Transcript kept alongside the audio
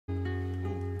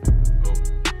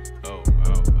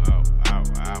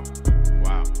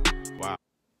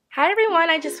Hi everyone,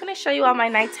 I just want to show you all my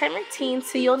nighttime routine.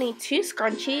 So you'll need 2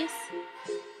 scrunchies,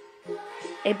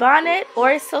 a bonnet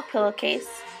or a silk pillowcase,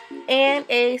 and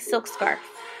a silk scarf,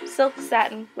 silk,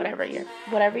 satin, whatever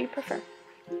you prefer.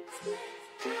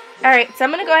 Alright, so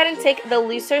I'm going to go ahead and take the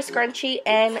looser scrunchie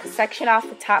and section off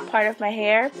the top part of my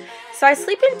hair. So I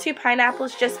sleep in 2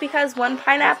 pineapples just because one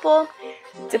pineapple,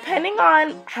 depending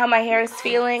on how my hair is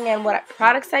feeling and what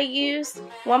products I use,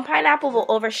 one pineapple will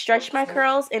overstretch my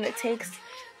curls and it takes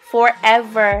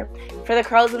forever for the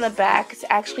curls in the back to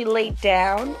actually lay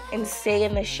down and stay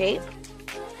in the shape.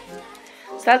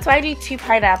 So that's why I do 2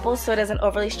 pineapples so it doesn't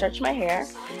overly stretch my hair.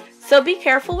 So be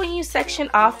careful when you section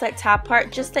off that top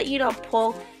part, just that you don't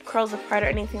pull curls apart or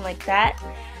anything like that.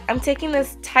 I'm taking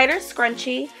this tighter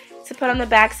scrunchie to put on the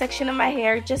back section of my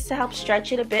hair just to help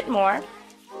stretch it a bit more.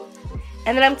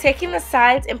 And then I'm taking the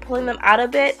sides and pulling them out a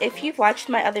bit. If you've watched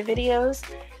my other videos,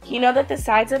 you know that the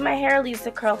sides of my hair leaves the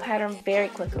curl pattern very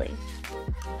quickly.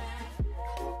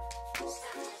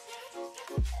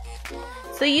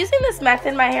 So using this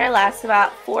method, my hair lasts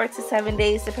about 4 to 7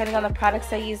 days depending on the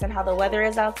products I use and how the weather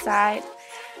is outside.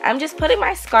 I'm just putting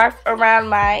my scarf around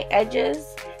my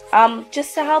edges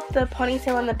just to help the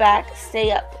ponytail in the back stay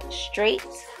up straight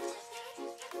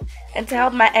and to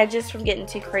help my edges from getting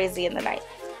too crazy in the night.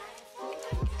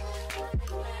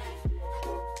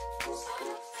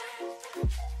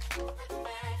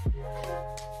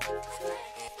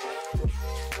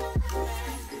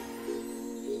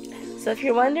 So if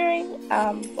you're wondering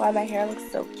why my hair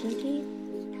looks so kinky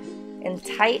and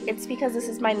tight, it's because this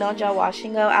is my no gel wash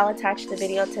and go. I'll attach the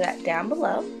video to that down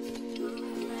below.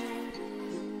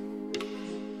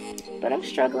 But I'm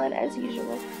struggling as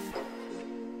usual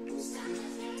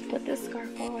to put this scarf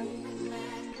on.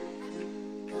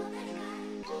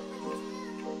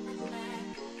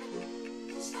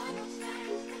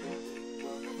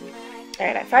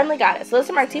 Alright, I finally got it. So those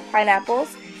are my 2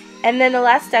 pineapples. And then the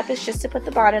last step is just to put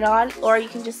the bonnet on, or you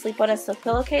can just sleep on a silk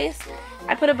pillowcase.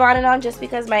 I put a bonnet on just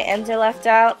because my ends are left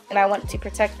out and I want to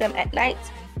protect them at night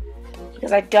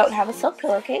because I don't have a silk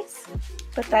pillowcase.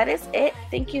 But that is it.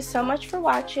 Thank you so much for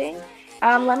watching.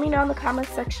 Let me know in the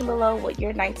comments section below what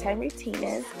your nighttime routine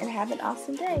is, and have an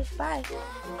awesome day. Bye.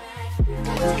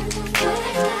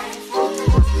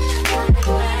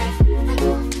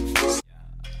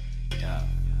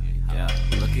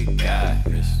 Look at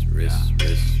God, wrist.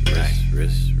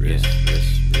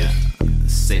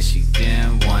 Said she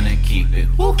didn't wanna keep it.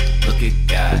 Woo. Look at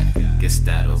God, guess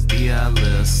that'll be our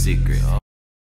little secret.